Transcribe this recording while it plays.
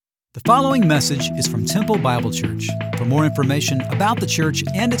The following message is from Temple Bible Church. For more information about the church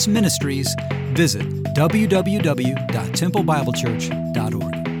and its ministries, visit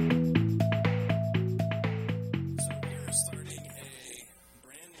www.templebiblechurch.org. So we are starting a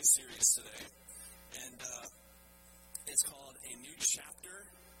brand new series today, and it's called A New Chapter,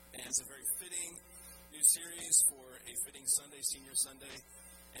 and it's a very fitting new series for a fitting Sunday, Senior Sunday,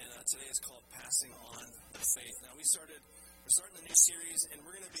 and today is called Passing On the Faith. Now we're starting a new series, and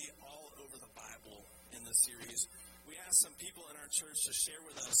we're going to be all over the Bible in this series. We asked some people in our church to share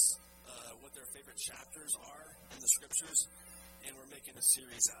with us what their favorite chapters are in the scriptures, and we're making a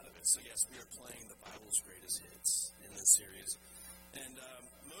series out of it. So yes, we are playing the Bible's greatest hits in this series. And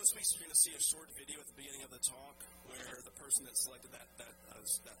most weeks you're going to see a short video at the beginning of the talk where the person that selected that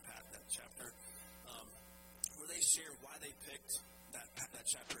chapter, where they share why they picked that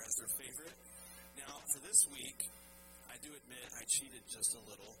chapter as their favorite. Now, for this week, I do admit I cheated just a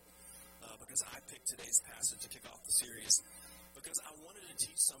little because I picked today's passage to kick off the series because I wanted to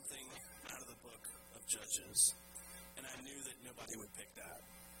teach something out of the book of Judges, and I knew that nobody would pick that.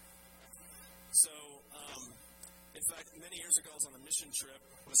 So, in fact, many years ago I was on a mission trip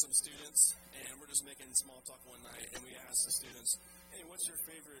with some students, and we're just making small talk one night, and we asked the students, hey, what's your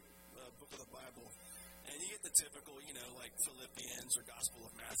favorite book of the Bible? And you get the typical, like Philippians or Gospel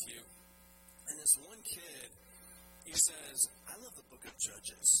of Matthew. And this one kid, he says, I love the book of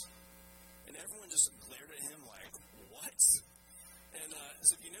Judges. And everyone just glared at him like, what? And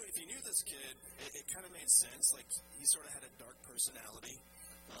so if you knew this kid, it kind of made sense. Like, he sort of had a dark personality,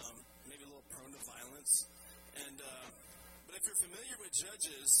 maybe a little prone to violence. And but if you're familiar with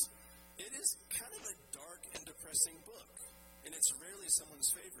Judges, it is kind of a dark and depressing book. And it's rarely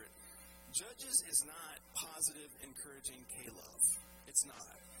someone's favorite. Judges is not positive, encouraging K-love. It's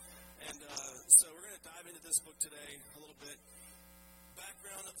not. And so we're going to dive into this book today a little bit.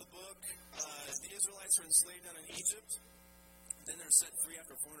 Background of the book, the Israelites are enslaved down in Egypt. Then they're set free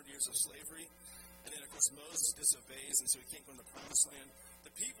after 400 years of slavery. And then, of course, Moses disobeys, and so he can't go to the promised land.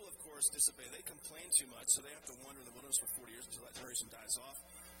 The people, of course, disobey. They complain too much, so they have to wander in the wilderness for 40 years until that generation dies off.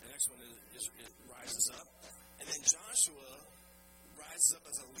 The next one it rises up. And then Joshua rises up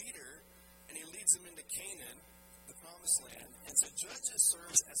as a leader, and he leads them into Canaan, the promised land. And so Judges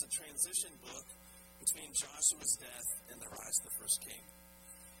serves as a transition book between Joshua's death and the rise of the first king.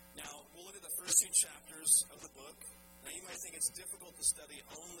 Now, we'll look at the first two chapters of the book. Now, you might think it's difficult to study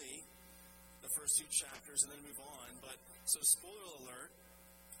only the first two chapters and then move on, but so spoiler alert,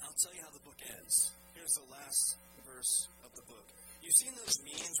 I'll tell you how the book ends. Here's the last verse of the book. You've seen those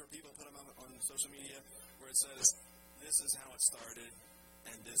memes where people put them on social media where it says, this is how it started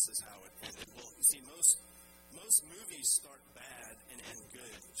and this is how it ended. Well, you see, most movies start bad and end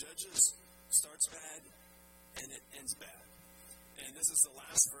good. Judges starts bad and it ends bad. And this is the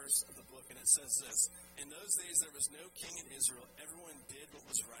last verse of the book, and it says this: in those days there was no king in Israel. Everyone did what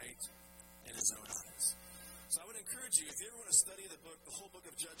was right in his own eyes. So I would encourage you, if you ever want to study the whole book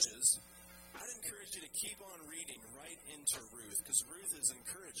of Judges, I'd encourage you to keep on reading right into Ruth, because Ruth is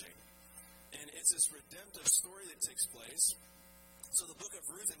encouraging. And it's this redemptive story that takes place. So the book of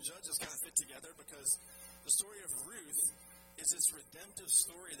Ruth and Judges kind of fit together because the story of Ruth is this redemptive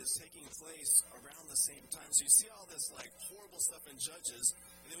story that's taking place around the same time. So you see all this like horrible stuff in Judges,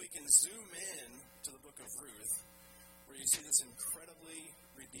 and then we can zoom in to the book of Ruth, where you see this incredibly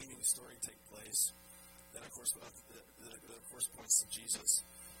redeeming story take place that, of course, points to Jesus.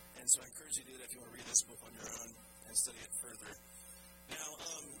 And so I encourage you to do that if you want to read this book on your own and study it further. Now,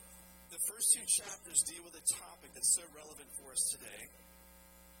 the first two chapters deal with a topic that's so relevant for us today,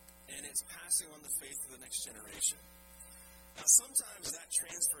 and it's passing on the faith to the next generation. Now, sometimes that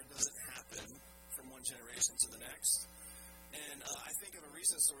transfer doesn't happen from one generation to the next. And I think of a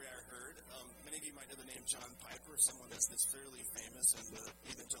recent story I heard. Many of you might know the name John Piper, someone that's fairly famous in the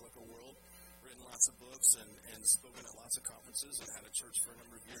evangelical world, written lots of books and spoken at lots of conferences and had a church for a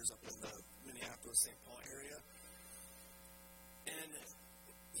number of years up in the Minneapolis, St. Paul area. And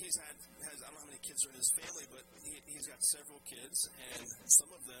he's I don't know how many kids are in his family, but he's got several kids, and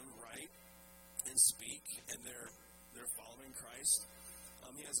some of them write and speak, and they're following Christ.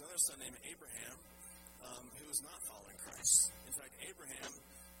 He has another son named Abraham, who is not following Christ. In fact, Abraham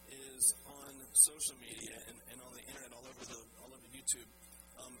is on social media and on the internet, all over YouTube,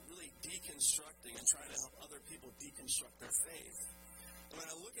 really deconstructing and trying to help other people deconstruct their faith. And when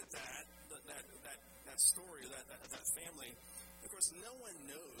I look at that story, that family, of course, no one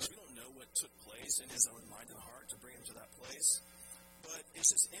knows. We don't know what took place in his own mind and heart to bring him to that place. But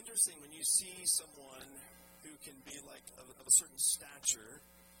it's just interesting when you see someone who can be like of a certain stature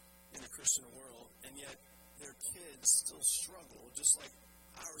in the Christian world, and yet their kids still struggle, just like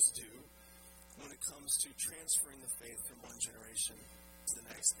ours do when it comes to transferring the faith from one generation to the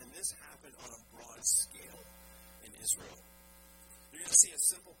next. And this happened on a broad scale in Israel. You're going to see a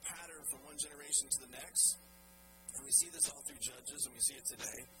simple pattern from one generation to the next. And we see this all through Judges, and we see it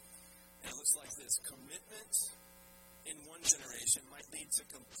today. And it looks like this. Commitment in one generation might lead to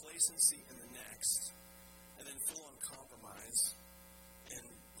complacency in the next, and then full-on compromise in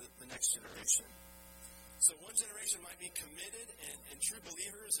the next generation. So one generation might be committed and true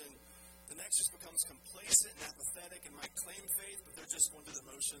believers, and the next just becomes complacent and apathetic and might claim faith, but they're just going through the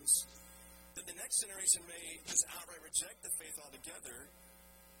motions. Then the next generation may just outright reject the faith altogether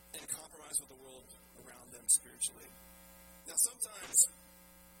and compromise with the world around them spiritually. Now sometimes,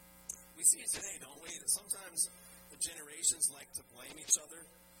 we see it today, don't we? That sometimes the generations like to blame each other.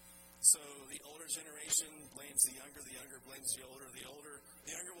 So the older generation blames the younger blames the older. The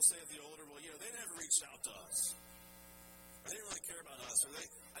younger will say of the older, well, they never reached out to us. Or they didn't really care about us. Or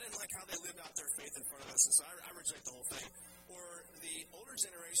I didn't like how they lived out their faith in front of us, and so I reject the whole thing. Or the older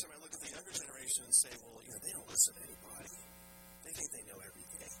generation might look at the younger generation and say, well, they don't listen to anybody. They think they know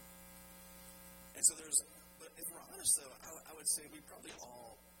everything. And so but if we're honest, though, I would say we probably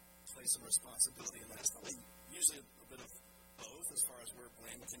all play some responsibility in that. It's probably usually a bit of both as far as where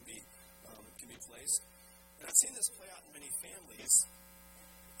blame can be placed. And I've seen this play out in many families.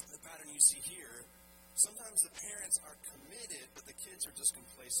 The pattern you see here, sometimes the parents are committed, but the kids are just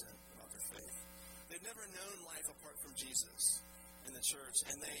complacent about their faith. They've never known life apart from Jesus in the church,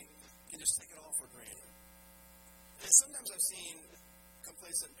 and they can just take it all for granted. And sometimes I've seen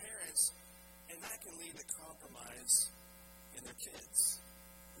complacent parents, and that can lead to compromise in their kids.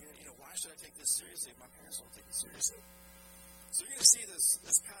 Why should I take this seriously if my parents don't take it seriously? So you're going to see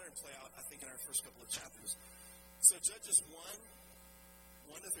this pattern play out, I think, in our first couple of chapters. So Judges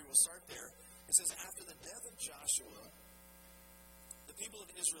 1-3, we'll start there. It says, after the death of Joshua, the people of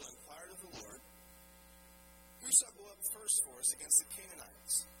Israel inquired of the Lord, who shall go up first for us against the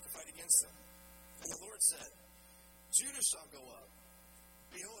Canaanites to fight against them? And the Lord said, Judah shall go up.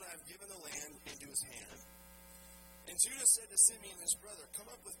 Behold, I have given the land into his hand. And Judah said to Simeon his brother, come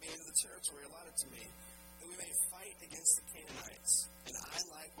up with me into the territory allotted to me, that we may fight against the Canaanites. And I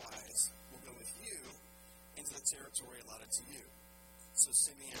likewise will go with you into the territory allotted to you. So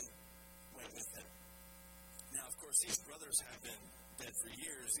Simeon went with him. Now, of course, these brothers have been dead for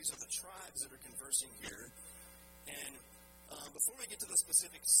years. These are the tribes that are conversing here. And before we get to the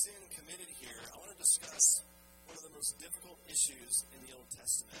specific sin committed here, I want to discuss one of the most difficult issues in the Old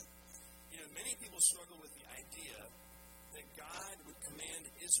Testament. Many people struggle with the idea that God would command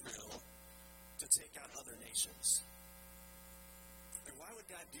Israel to take out other nations. And why would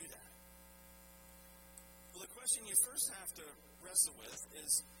God do that? Well, the question you first have to wrestle with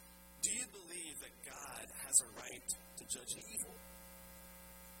is, do you believe that God has a right to judge evil?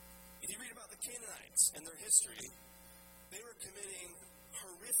 If you read about the Canaanites and their history, they were committing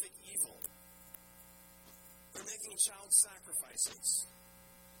horrific evil. They're making child sacrifices.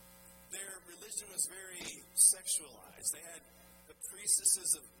 Their religion was very sexualized. They had the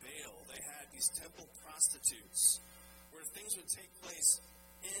priestesses of Baal. They had these temple prostitutes where things would take place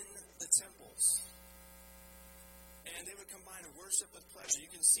in the temples. And they would combine worship with pleasure. You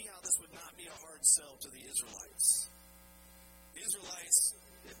can see how this would not be a hard sell to the Israelites. The Israelites,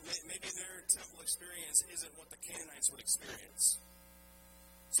 maybe their temple experience isn't what the Canaanites would experience.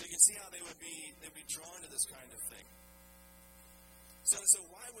 So you can see how they'd be drawn to this kind of thing. So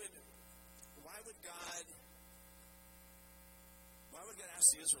why would God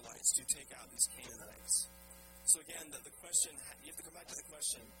ask the Israelites to take out these Canaanites? So again, the question, you have to come back to the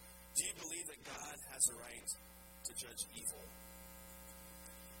question, do you believe that God has a right to judge evil?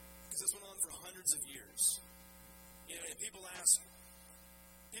 Because this went on for hundreds of years. And people ask,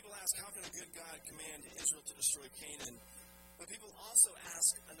 how can a good God command Israel to destroy Canaan? But people also ask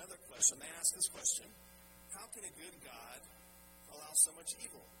another question. They ask this question, how can a good God allow so much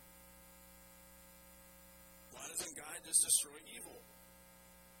evil? Why doesn't God just destroy evil?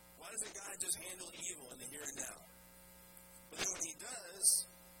 Why doesn't God just handle evil in the here and now? But then when he does,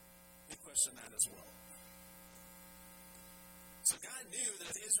 they question that as well. So God knew that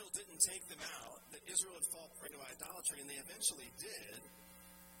if Israel didn't take them out, that Israel would fall prey to idolatry, and they eventually did.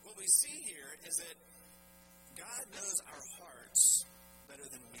 What we see here is that God knows our hearts better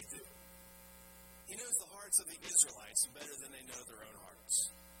than we do. He knows the hearts of the Israelites better than they know their own hearts.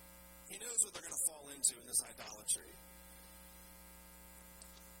 He knows what they're going to fall into in this idolatry.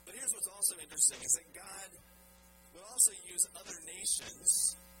 But here's what's also interesting, is that God will also use other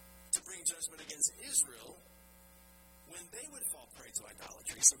nations to bring judgment against Israel when they would fall prey to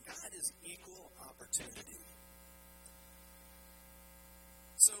idolatry. So God is equal opportunity.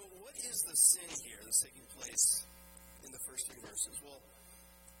 is the sin here that's taking place in the first 3 verses? Well,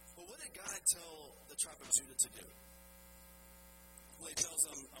 what did God tell the tribe of Judah to do? Well, he tells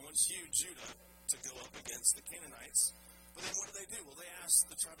them, I want you, Judah, to go up against the Canaanites. But then what do? Well, they ask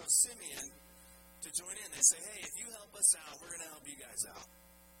the tribe of Simeon to join in. They say, hey, if you help us out, we're going to help you guys out.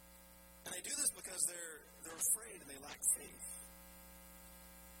 And they do this because they're afraid and they lack faith.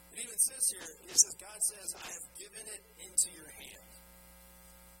 It even says here, God says, I have given it into your hand.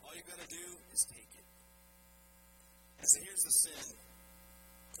 All you've got to do is take it. And so here's the sin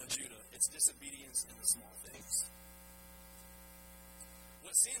of Judah. It's disobedience in the small things.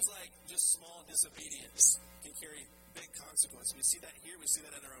 What seems like just small disobedience can carry big consequences. We see that here. We see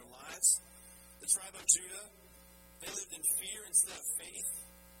that in our own lives. The tribe of Judah, they lived in fear instead of faith.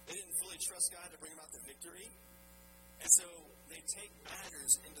 They didn't fully trust God to bring about the victory. And so they take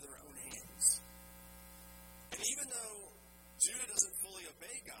matters into their own hands. And even though Judah doesn't fully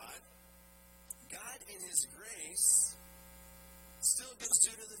obey God, God in his grace still gives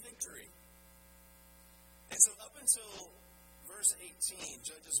Judah the victory. And so up until verse 18,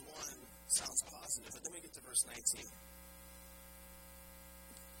 Judges 1 sounds positive, but then we get to verse 19.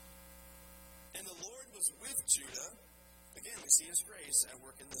 And the Lord was with Judah. Again, we see his grace at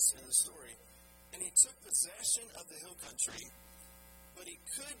work in this story. And he took possession of the hill country, but he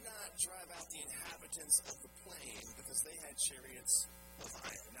could not drive out the inhabitants of the plain because they had chariots of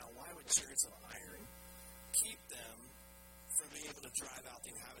iron. Now, why would chariots of iron keep them from being able to drive out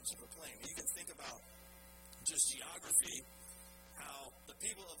the inhabitants of the plain? You can think about just geography, how the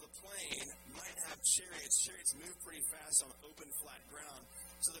people of the plain might have chariots. Chariots move pretty fast on open, flat ground.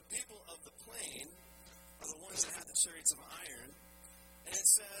 So the people of the plain are the ones that have the chariots of iron. And it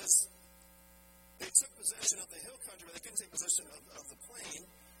says they took possession of the hill country, but they couldn't take possession of the plain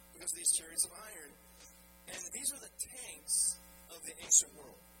because of these chariots of iron. And these are the tanks of the ancient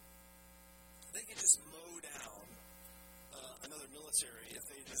world. They could just mow down another military if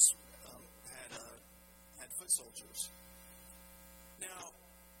they just had foot soldiers. Now,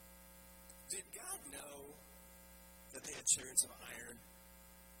 did God know that they had chariots of iron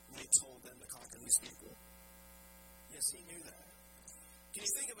when he told them to conquer these people? Yes, he knew that. Can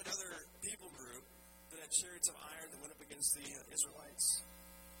you think of another people group that had chariots of iron that went up against the Israelites?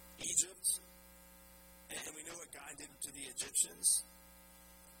 Egypt. And we know what God did to the Egyptians.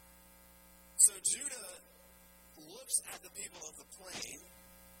 So Judah looks at the people of the plain,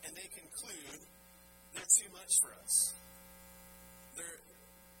 and they conclude they're too much for us.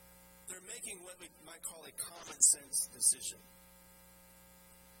 They're making what we might call a common sense decision.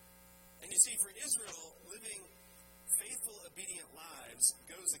 And you see, for Israel, living faithful, obedient lives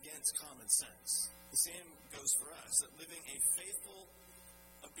goes against common sense. The same goes for us, that living a faithful,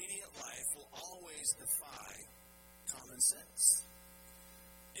 obedient life will always defy common sense.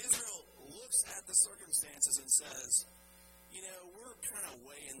 Israel looks at the circumstances and says, we're kind of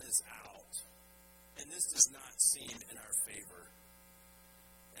weighing this out, and this does not seem in our favor.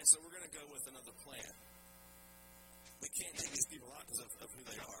 And so we're going to go with another plan. We can't take these people out because of who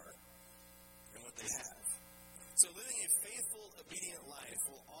they are and what they have. So living a faithful, obedient life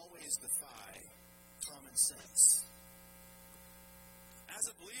will always defy common sense. As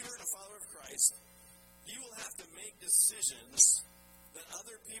a believer and a follower of Christ, you will have to make decisions that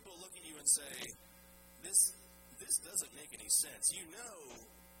other people look at you and say, this doesn't make any sense. You know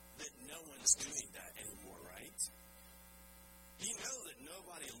that no one's doing that anymore, right? You know that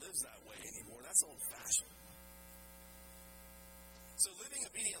nobody lives that way anymore. That's old-fashioned. So living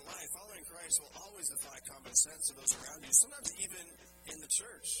obedient life, following Christ, will always defy common sense to those around you. Sometimes even in the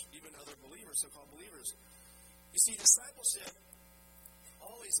church, even other believers, so-called believers. You see, discipleship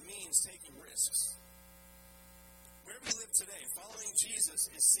always means taking risks. Where we live today, following Jesus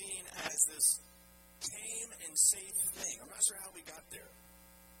is seen as this tame and safe thing. I'm not sure how we got there.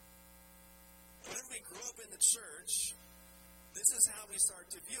 Whenever we grow up in the church, this is how we start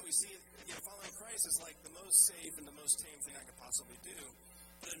to view. We see, following Christ is like the most safe and the most tame thing I could possibly do.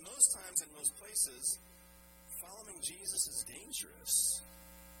 But in most times, in most places, following Jesus is dangerous.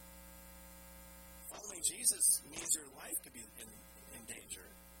 Following Jesus means your life could be in danger.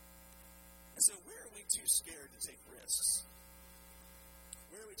 And so where are we too scared to take risks?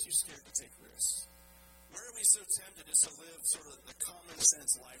 Where are we too scared to take risks? Where are we so tempted just to live sort of the common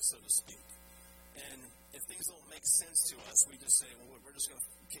sense life, so to speak? And if things don't make sense to us, we just say, well, we're just going to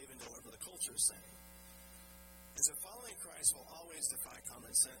cave into whatever the culture is saying. And so following Christ will always defy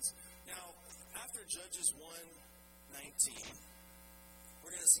common sense. Now, after Judges 1:19,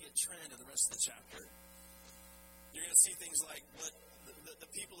 we're going to see a trend in the rest of the chapter. You're going to see things like what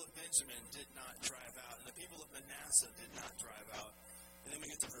the people of Benjamin did not drive out, and the people of Manasseh did not drive out. And then we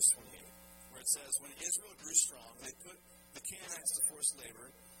get to verse 28. says, when Israel grew strong, they put the Canaanites to forced labor,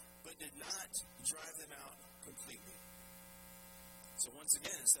 but did not drive them out completely. So once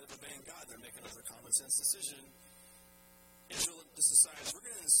again, instead of obeying God, they're making another common sense decision. Israel just decides, we're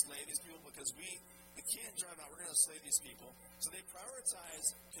going to enslave these people because we can't drive out, we're going to enslave these people. So they prioritize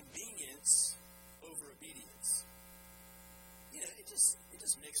convenience over obedience. You know, it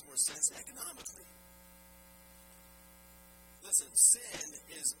just makes more sense economically. Listen, sin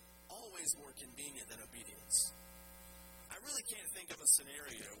is always more convenient than obedience. I really can't think of a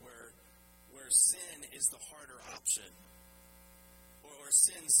scenario where sin is the harder option, or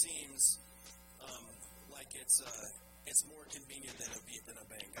sin seems like it's more convenient than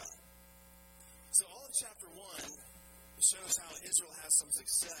obeying God. So all of chapter 1 shows how Israel has some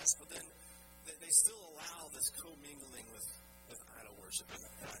success, but then they still allow this commingling with idol worship and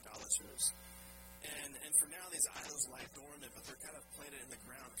idolaters. And for now, these idols lie dormant, but they're kind of planted in the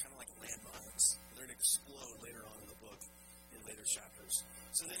ground, kind of like landmines. They're going to explode later on in the book, in later chapters.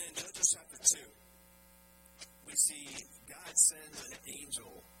 So then in Judges chapter 2, we see God sends an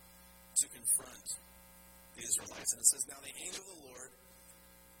angel to confront the Israelites. And it says, now the angel of the Lord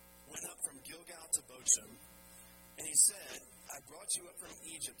went up from Gilgal to Bochim, and he said, I brought you up from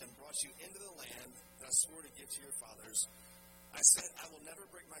Egypt and brought you into the land that I swore to give to your fathers. I said, I will never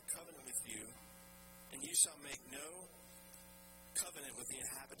break my covenant with you, and you shall make no covenant with the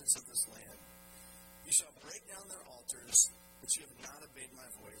inhabitants of this land. You shall break down their altars, but you have not obeyed my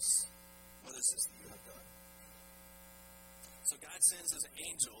voice. What is this that you have done? So God sends his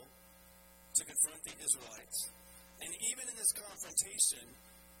angel to confront the Israelites. And even in this confrontation,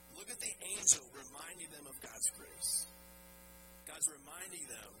 look at the angel reminding them of God's grace. God's reminding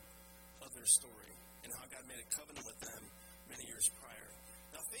them of their story and how God made a covenant with them many years prior.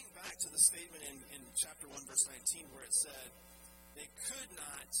 Now think back to the statement in chapter 1, verse 19, where it said they could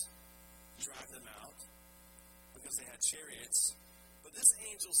not drive them out because they had chariots. But this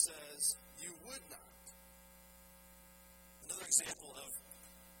angel says, you would not. Another example of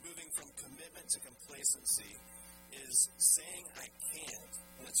moving from commitment to complacency is saying I can't,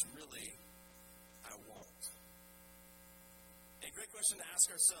 and it's really I won't. A great question to ask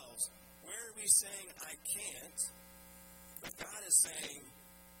ourselves, where are we saying I can't, but God is saying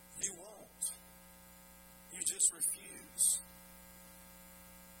you won't? You just refuse.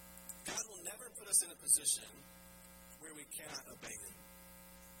 God will never put us in a position where we cannot obey him.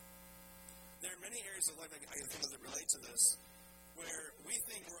 There are many areas of life I think that relate to this, where we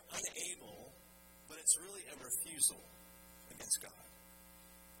think we're unable, but it's really a refusal against God.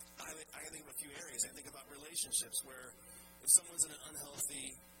 I think of a few areas. I think about relationships where if someone's in an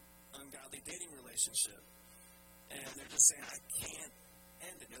unhealthy, ungodly dating relationship, and they're just saying, I can't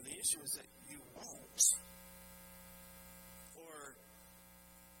end it. Now, the issue is that you won't. Or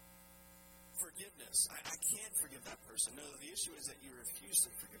forgiveness. I can't forgive that person. No, the issue is that you refuse to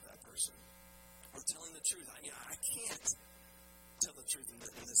forgive that person. Or telling the truth. I can't tell the truth in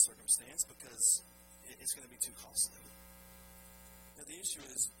this circumstance because it's going to be too costly. Now, the issue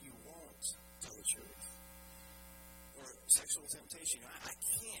is you won't tell the truth. Or sexual temptation. I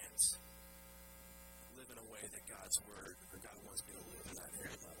can't live in a way that God's word or God wants me to live in that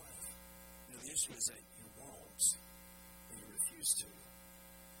area of my life. The issue is that you won't and you refuse to.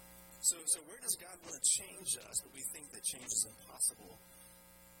 So where does God want to change us, but we think that change is impossible?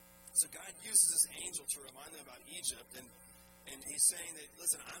 So God uses this angel to remind them about Egypt, and he's saying that,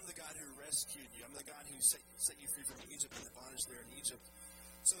 listen, I'm the God who rescued you. I'm the God who set you free from Egypt and the bondage there in Egypt.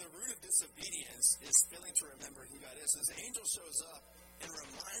 So the root of disobedience is failing to remember who God is. So this angel shows up and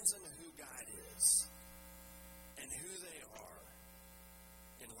reminds them who God is and who they are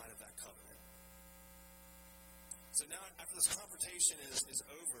in light of that covenant. So now, after this confrontation is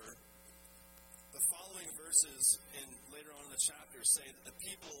over, the following verses later on in the chapter say that the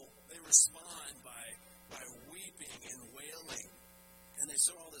people, they respond by weeping and wailing. And they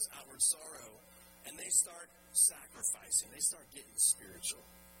show all this outward sorrow. And they start sacrificing. They start getting spiritual.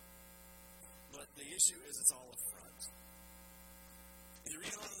 But the issue is it's all up front. If you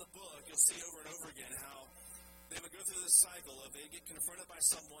read on in the book, you'll see over and over again how they would go through this cycle of they get confronted by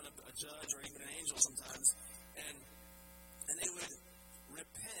someone, a judge or even an angel sometimes, and they would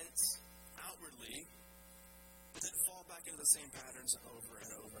repent outwardly, but then fall back into the same patterns over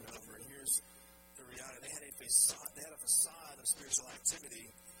and over and over. And here's the reality. They had a facade of spiritual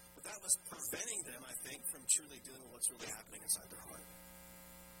activity, but that was preventing them, I think, from truly dealing with what's really happening inside their heart.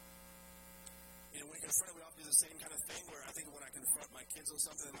 You know, when confronted, we often do the same kind of thing where I think when I confront my kids on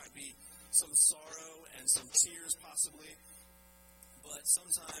something, there might be some sorrow and some tears possibly, but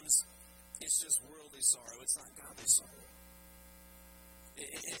sometimes it's just worldly sorrow. It's not godly sorrow.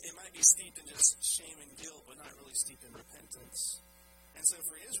 It might be be steeped in just shame and guilt, but not really steeped in repentance. And so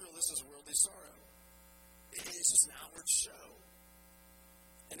for Israel, this is worldly sorrow. It's just an outward show.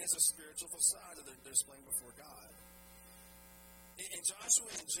 And it's a spiritual facade that they're displaying before God. In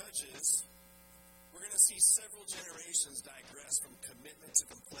Joshua and Judges, we're going to see several generations digress from commitment to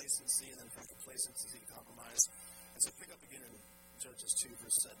complacency, and then from complacency to compromise. And so pick up again in Judges 2,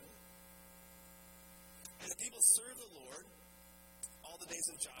 verse 7. And the people served the Lord all the days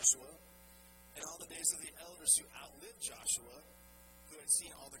of Joshua, and all the days of the elders who outlived Joshua, who had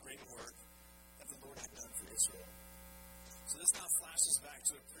seen all the great work that the Lord had done for Israel. So this now flashes back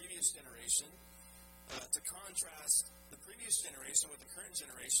to a previous generation to contrast the previous generation with the current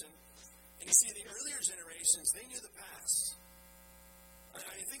generation. And you see, the earlier generations, they knew the past.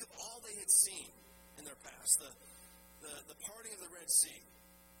 I mean, think of all they had seen in their past. The parting of the Red Sea.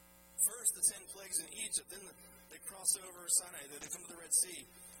 First, the 10 plagues in Egypt. Then they cross over Sinai. They come to the Red Sea.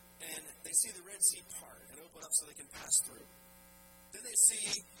 And they see the Red Sea part and open up so they can pass through. Then they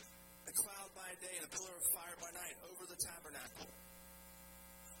see a cloud by day and a pillar of fire by night over the tabernacle.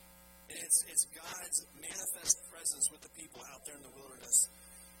 And it's God's manifest presence with the people out there in the wilderness.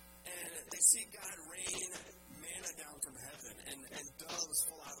 And they see God rain manna down from heaven and doves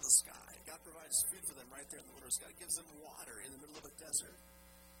fall out of the sky. God provides food for them right there in the wilderness. God gives them water in the middle of a desert.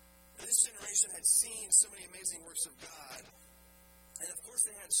 And this generation had seen so many amazing works of God. And of course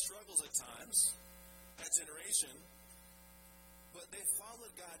they had struggles at times, that generation. But they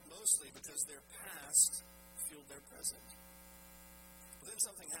followed God mostly because their past fueled their present. But then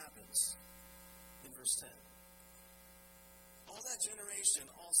something happens in verse 10. All that generation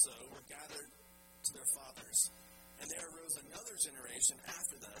also were gathered to their fathers, and there arose another generation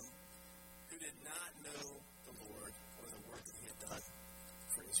after them who did not know the Lord or the work that he had done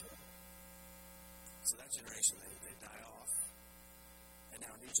for Israel. So that generation, they die off, and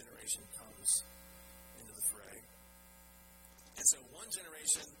now a new generation comes into the fray. And so one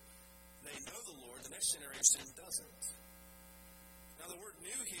generation, they know the Lord, the next generation doesn't. Now the word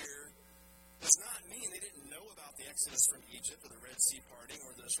new here does not mean they didn't know about the Exodus from Egypt or the Red Sea parting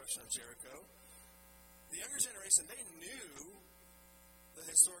or the destruction of Jericho. The younger generation, they knew the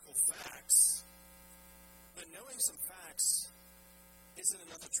historical facts, but knowing some facts isn't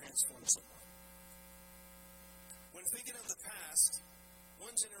enough to transform someone. When thinking of the past,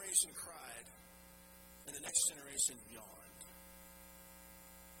 one generation cried and the next generation yawned.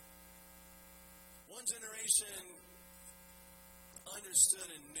 One generation understood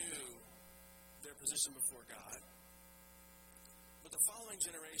and knew their position before God. But the following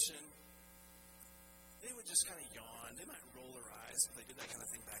generation, they would just kind of yawn. They might roll their eyes if they did that kind of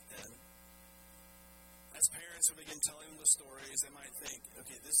thing back then. As parents would begin telling them the stories, they might think,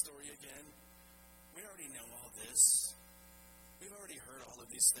 okay, this story again, we already know all this. We've already heard all of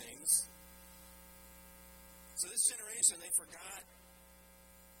these things. So this generation, they forgot,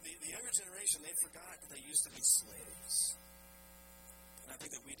 the younger generation, they forgot that they used to be slaves. And I think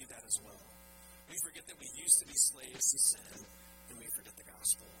that we do that as well. We forget that we used to be slaves to sin, and we forget the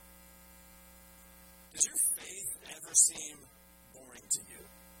gospel. Does your faith ever seem boring to you?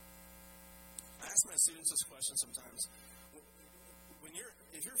 I ask my students this question sometimes.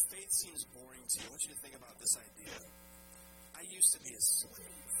 If your faith seems boring to you, I want you to think about this idea. I used to be a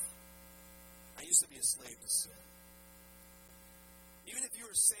slave. I used to be a slave to sin. Even if you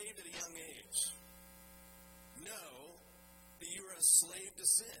were saved at a young age, know that you are a slave to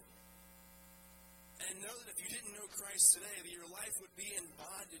sin. And know that if you didn't know Christ today, that your life would be in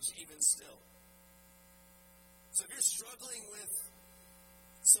bondage even still. So if you're struggling with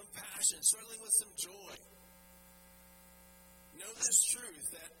some passion, struggling with some joy, know this truth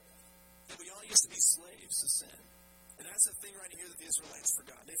that we all used to be slaves to sin. And that's the thing right here that the Israelites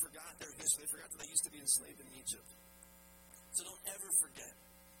forgot. They forgot their history. They forgot that they used to be enslaved in Egypt. So don't ever forget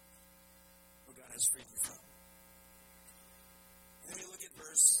what God has freed you from. Then we look at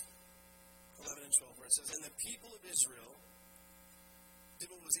verse 11 and 12, where it says, "And the people of Israel did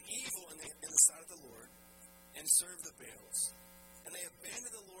what was evil in the sight of the Lord, and served the Baals. And they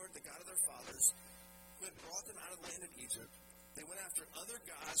abandoned the Lord, the God of their fathers, who had brought them out of the land of Egypt. They went after other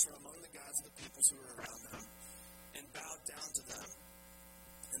gods from among the gods of the peoples who were around them, and bowed down to them,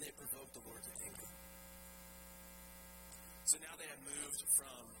 and they provoked the Lord to anger." So now they have moved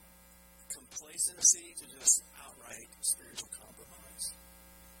from complacency to just outright spiritual compromise.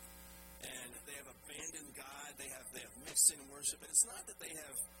 And they have abandoned God. They have mixed in worship. And it's not that they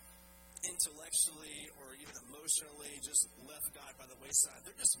have intellectually or even emotionally just left God by the wayside.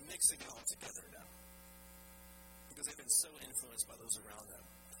 They're just mixing it all together now, because they've been so influenced by those around them.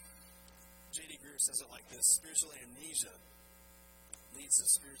 J.D. Greer says it like this: spiritual amnesia leads to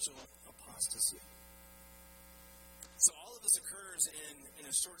spiritual apostasy. So all of this occurs in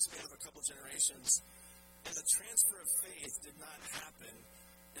a short span of a couple generations, and the transfer of faith did not happen.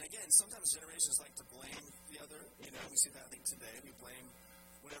 And again, sometimes generations like to blame the other. You know, we see that, I think, today. We blame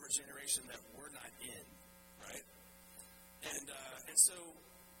whatever generation that we're not in, right? And so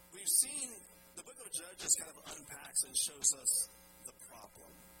we've seen the book of Judges kind of unpacks and shows us the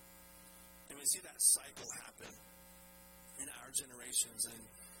problem. And we see that cycle happen in our generations and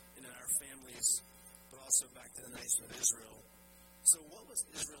in our families, but also back to the nation of Israel. So what was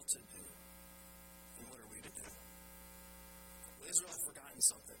Israel to do? And what are we to do? Well, Israel had forgotten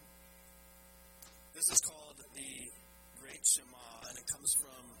something. This is called the Great Shema, and it comes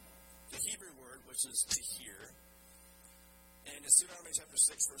from the Hebrew word, which is to hear. And it's Deuteronomy chapter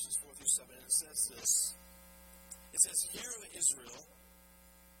 6, verses 4 through 7, and it says this. It says, "Hear, O Israel,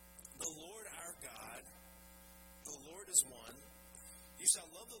 the Lord our God, the Lord is one. You shall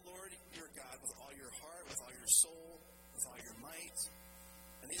love the Lord your God with all your heart, with all your soul, with all your might.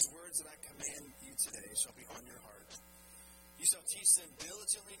 And these words that I command you today shall be on your heart. You shall teach them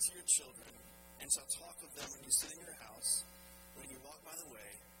diligently to your children, and shall talk of them when you sit in your house, when you walk by the way,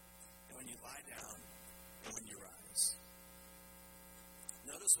 and when you lie down, and when you rise."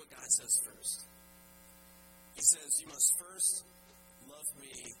 Notice what God says first. He says, you must first love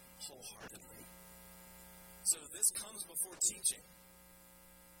me wholeheartedly. So this comes before teaching.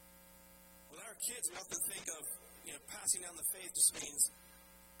 With our kids, we often think of, passing down the faith just means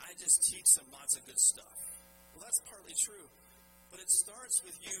I just teach them lots of good stuff. Well, that's partly true. But it starts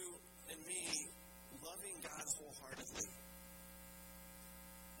with you and me loving God wholeheartedly.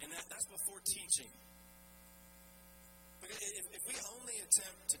 And that's before teaching. Because if we only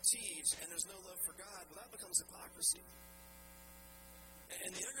attempt to teach and there's no love for God, well, that becomes hypocrisy. And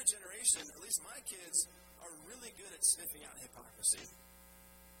the younger generation, at least my kids, are really good at sniffing out hypocrisy.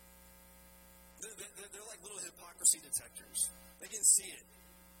 They're like little hypocrisy detectors. They can see it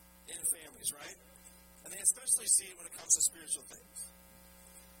in families, right? And they especially see it when it comes to spiritual things.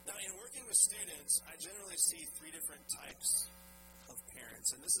 Now, in working with students, I generally see three different types of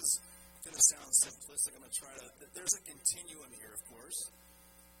parents. And this is going to sound simplistic. I'm going to try to... There's a continuum here, of course.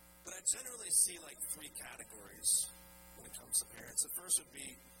 But I generally see like three categories when it comes to parents. The first would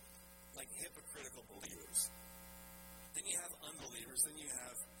be like hypocritical believers. Then you have unbelievers. Then you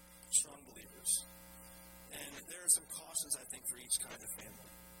have strong believers. And there are some cautions, I think, for each kind of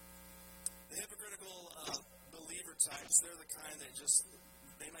family. The hypocritical believer types, they're the kind that just,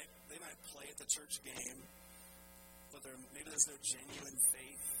 they might play at the church game, but maybe there's no genuine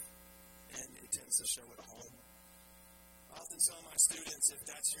faith, and it tends to show at home. I often tell my students, if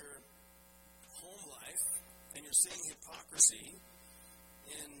that's your home life, and you're seeing hypocrisy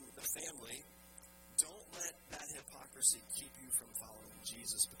in the family, don't let that hypocrisy keep you from following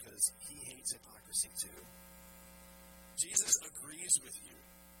Jesus, because he hates hypocrisy too. Jesus agrees with you.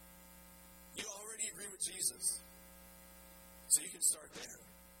 You already agree with Jesus. So you can start there.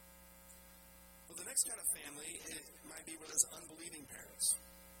 Well, the next kind of family, it might be where there's unbelieving parents.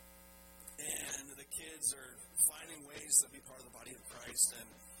 And the kids are finding ways to be part of the body of Christ. And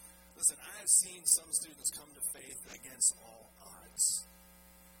listen, I have seen some students come to faith against all odds.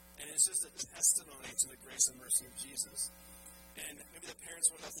 And it's just a testimony to the grace and mercy of Jesus. And maybe the parents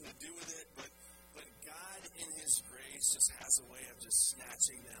want nothing to do with it, but God in his grace just has a way of just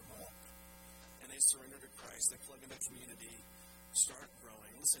snatching them up. And they surrender to Christ, they plug into community, start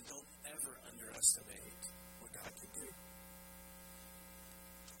growing. Listen, don't ever underestimate what God can do.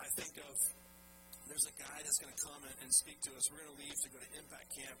 I think of, there's a guy that's going to come and speak to us. We're going to leave to go to Impact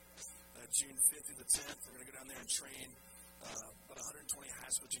Camp June 5th through the 10th. We're going to go down there and train about 120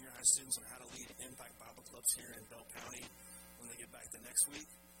 high school, junior high students on how to lead Impact Bible Clubs here in Bell County when they get back the next week.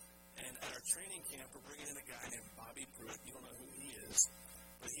 And at our training camp, we're bringing in a guy named Bobby Pruitt. You don't know who he is,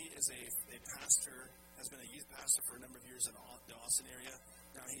 but he is a pastor, has been a youth pastor for a number of years in the Austin area.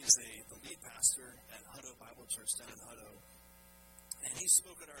 Now he's the lead pastor at Hutto Bible Church down in Hutto. And he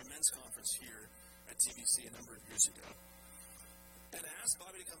spoke at our men's conference here at TBC a number of years ago. And I asked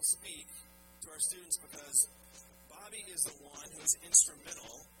Bobby to come speak to our students because Bobby is the one who is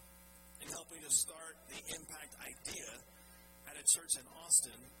instrumental in helping to start the Impact idea at a church in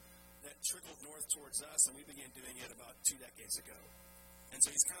Austin that trickled north towards us, and we began doing it about 2 decades ago. And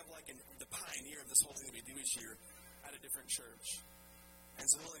so he's kind of like the pioneer of this whole thing that we do each year at a different church. And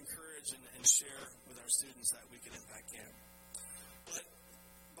so he'll encourage and share with our students that week at Impact Camp. But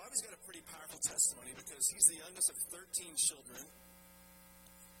Bobby's got a pretty powerful testimony because he's the youngest of 13 children,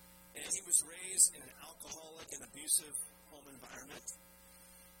 and he was raised in an alcoholic and abusive home environment.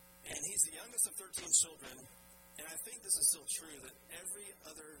 And he's the youngest of 13 children, And I think this is still true, that every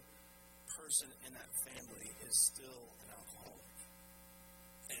other person in that family is still an alcoholic.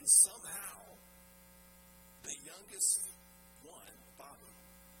 And somehow, the youngest one, Bobby,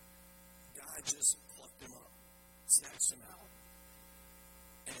 God just plucked him up, snatched him out,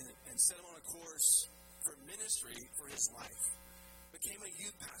 and set him on a course for ministry for his life. Became a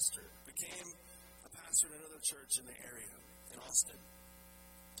youth pastor, became a pastor in another church in the area, in Austin.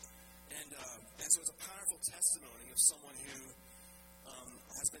 And so it's a powerful testimony of someone who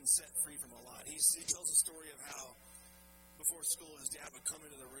has been set free from a lot. He tells a story of how before school his dad would come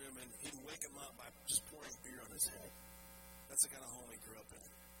into the room and he'd wake him up by just pouring beer on his head. That's the kind of home he grew up in.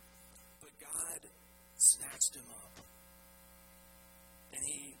 But God snatched him up. And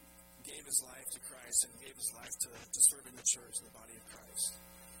he gave his life to Christ and gave his life to serve in the church and the body of Christ.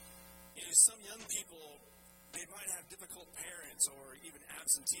 You know, some young people, they might have difficult parents or even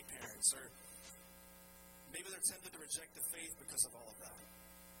absentee parents, or maybe they're tempted to reject the faith because of all of that.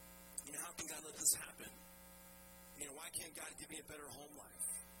 You know, how can God let this happen? You know, why can't God give me a better home life?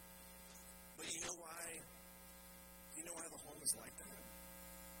 But you know why? You know why the home is like that?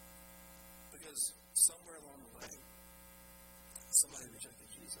 Because somewhere along the way, somebody rejected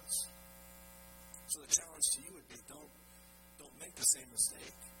Jesus. So the challenge to you would be, don't make the same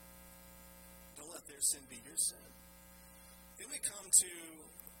mistake. Don't let their sin be your sin. Then we come to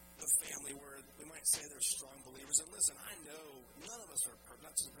the family where we might say they're strong believers. And listen, I know none of us are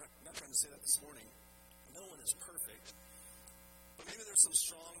perfect. Not trying to say that this morning. No one is perfect. But maybe there's some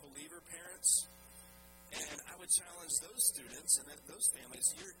strong believer parents. And I would challenge those students and those families,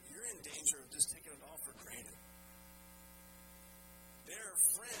 you're in danger of just taking it all for granted. There are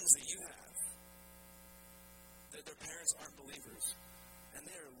friends that you have that their parents aren't believers. And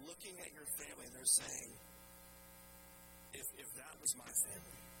they're looking at your family and they're saying, if that was my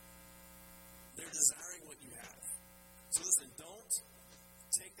family. They're desiring what you have. So listen, don't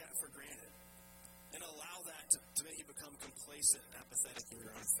take that for granted. And allow that to make you become complacent and apathetic in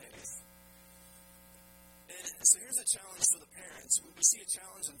your own faith. And so here's a challenge for the parents. We see a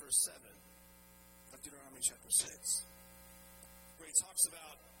challenge in verse 7 of Deuteronomy chapter 6, where he talks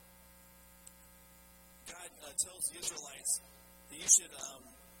about God tells the Israelites that you should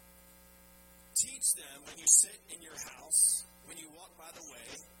teach them when you sit in your house, when you walk by the way,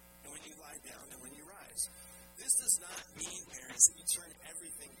 and when you lie down, and when you rise. This does not mean, parents, that you turn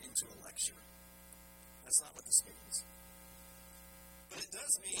everything into a lecture. That's not what this means. But it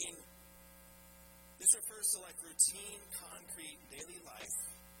does mean, this refers to like routine, concrete, daily life.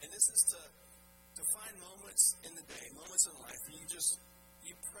 And this is to find moments in the day, moments in life where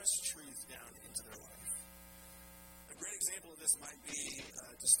you press truth down into their life. A great example of this might be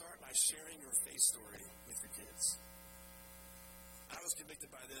to start by sharing your faith story with your kids. I was convicted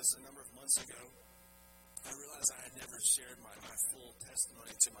by this a number of months ago. I realized I had never shared my full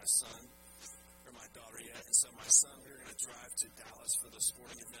testimony to my son or my daughter yet. And so my son, we were going to drive to Dallas for the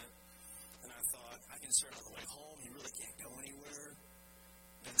sporting event. And I thought, I can share it on the way home. He really can't go anywhere.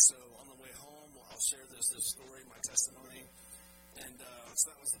 And so on the way home, I'll share this story, my testimony. And so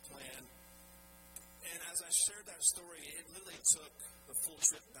that was the plan. And as I shared that story, it literally took the full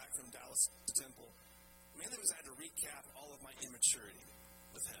trip back from Dallas to Temple. Mainly was I had to recap all of my immaturity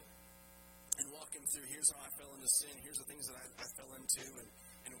with him. And walk him through, here's how I fell into sin, here's the things that I fell into,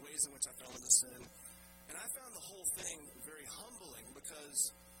 and ways in which I fell into sin. And I found the whole thing very humbling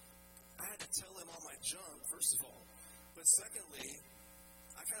because I had to tell him all my junk, first of all. But secondly,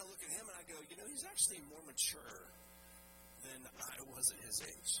 I kind of look at him and I go, you know, he's actually more mature than I was at his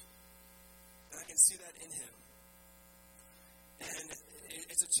age. And I can see that in him. And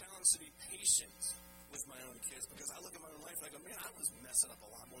it's a challenge to be patient with my own kids because I look at my own life and I go, man, I was messing up a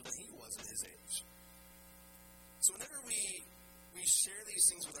lot more than he was at his age. So whenever we share these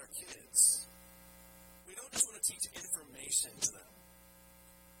things with our kids, we don't just want to teach information to them.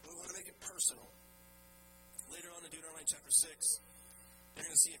 We want to make it personal. Later on in Deuteronomy chapter 6, you're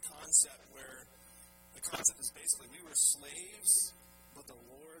going to see a concept where the concept is basically we were slaves, but the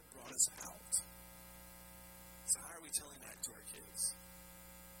Lord brought us out. So how are we telling that to our kids?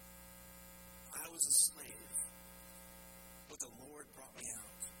 I was a slave, but the Lord brought me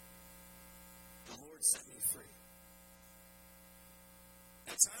out. The Lord set me free.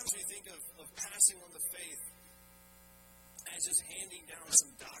 At times we think of passing on the faith as just handing down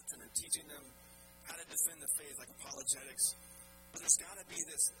some doctrine or teaching them how to defend the faith, like apologetics. But there's got to be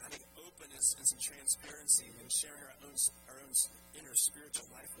this, I think, openness and some transparency in sharing our own inner spiritual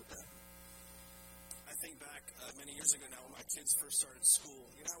life with them. I think back many years ago now when my kids first started school.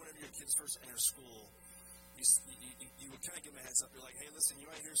 You know how whenever your kids first enter school, you would kind of give them a heads up. You're like, hey, listen, you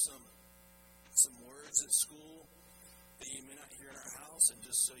might hear some some words at school that you may not hear in our house, and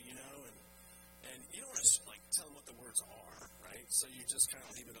just so you know, and you don't want to like tell them what the words are, right? So you just kind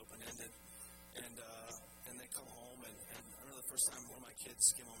of leave it open-ended, and they come home, and I remember the first time one of my kids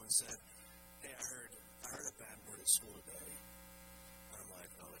came home and said, "Hey, I heard a bad word at school today." And I'm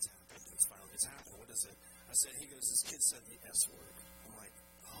like, "Oh, it's happened. It's happened. What is it?" I said, he goes, "This kid said the S word." I'm like,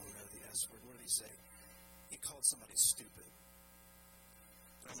 "Oh no, the S word. What did he say?" He called somebody stupid.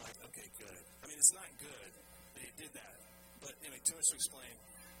 And I'm like, "Okay, good." I mean, it's not good that he did that, but anyway, too much to explain.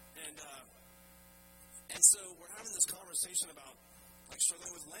 And so we're having this conversation about like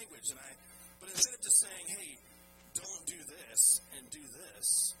struggling with language, but instead of just saying, "Hey, don't do this and do this,"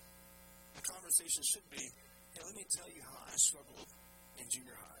 the conversation should be, "Hey, let me tell you how I struggled in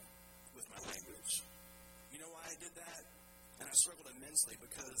junior high with my language. You know why I did that? And I struggled immensely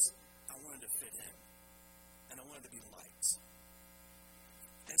because I wanted to fit in, and I wanted to be liked."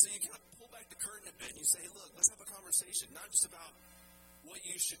 And so you kind of pull back the curtain a bit, and you say, "Look, let's have a conversation, not just about what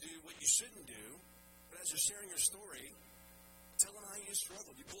you should do, what you shouldn't do, but as you're sharing your story, tell them how you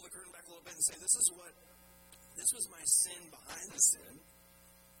struggled." You pull the curtain back a little bit and say, this was my sin behind the sin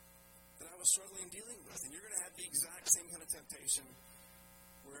that I was struggling dealing with. And you're going to have the exact same kind of temptation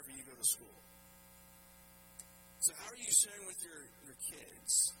wherever you go to school. So how are you sharing with your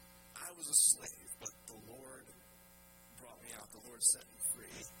kids? I was a slave, but the Lord brought me out. The Lord set me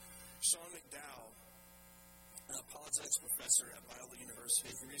free. Sean McDowell, an apologetics professor at Biola University,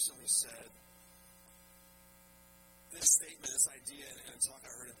 he recently said this statement, this idea, in a talk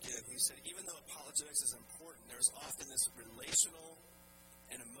I heard him give. He said, even though apologetics is important, there's often this relational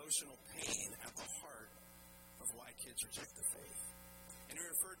and emotional pain at the heart of why kids reject the faith. And he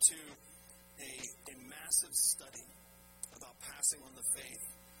referred to a massive study about passing on the faith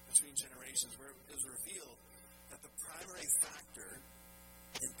between generations, where it was revealed that the primary factor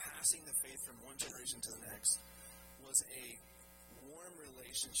in passing the faith from one generation to the next was a warm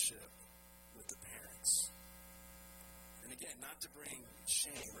relationship with the parents. And again, not to bring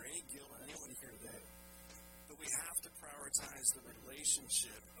shame or any guilt on anyone here today, but we have to prioritize the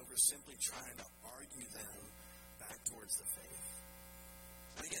relationship over simply trying to argue them back towards the faith.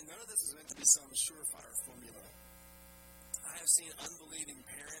 And again, none of this is meant to be some surefire formula. I have seen unbelieving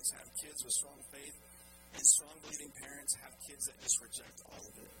parents have kids with strong faith, and strong believing parents have kids that just reject all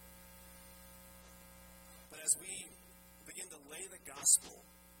of it. But as we begin to lay the gospel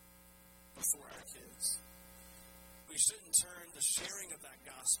before our kids, we shouldn't turn the sharing of that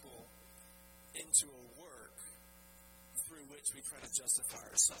gospel into a work through which we try to justify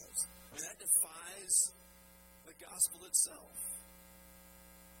ourselves. I mean, that defies the gospel itself.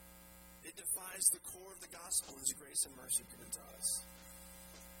 It defies the core of the gospel, is grace and mercy given to us.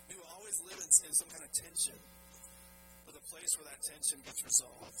 We will always live in some kind of tension, but the place where that tension gets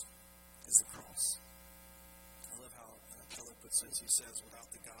resolved is the cross. I love how Keller puts it. He says, without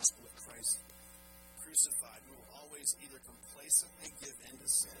the gospel of Christ crucified, we will always either complacently give in to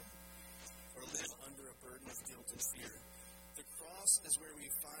sin or live under a burden of guilt and fear. The cross is where we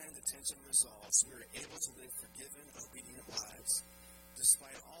find the tension resolved, so we are able to live forgiven, obedient lives,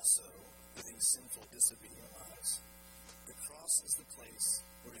 despite also living sinful, disobedient lives. The cross is the place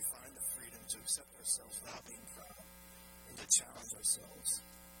where we find the freedom to accept ourselves without being proud and to challenge ourselves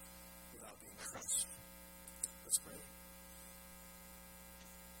without being crushed. Let's pray.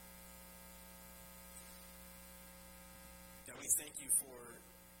 God, we thank you for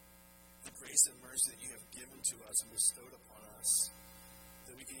the grace and mercy that you have given to us and bestowed upon us,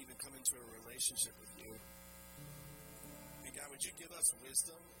 that we can even come into a relationship with you. And God, would you give us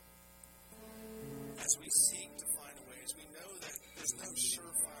wisdom as we seek to find ways? We know that there's no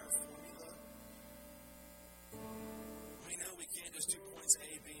surefire formula. We know we can't just do points A,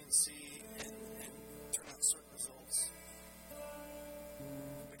 B, and C and turn out certain results.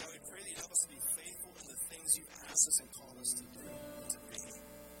 But God, we pray that you help us to be faithful in the things you've asked us and called us to do and to be.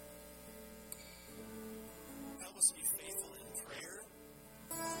 Help us to be faithful in prayer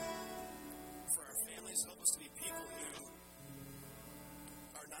for our families. Help us to be people who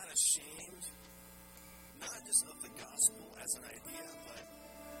are not ashamed, not just of the gospel as an idea, but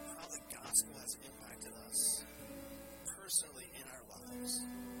how the gospel has impacted us personally in our lives.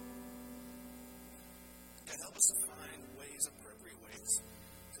 God, help us to find ways, appropriate ways,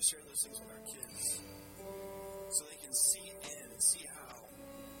 to share those things with our kids so they can see in and see how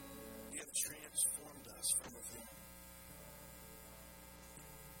you have transformed us from within.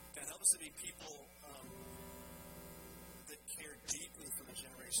 God, help us to be people that care deeply for the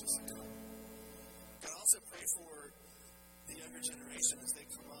generations to come. God, also pray for the younger generation as they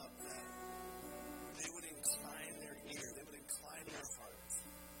come up, that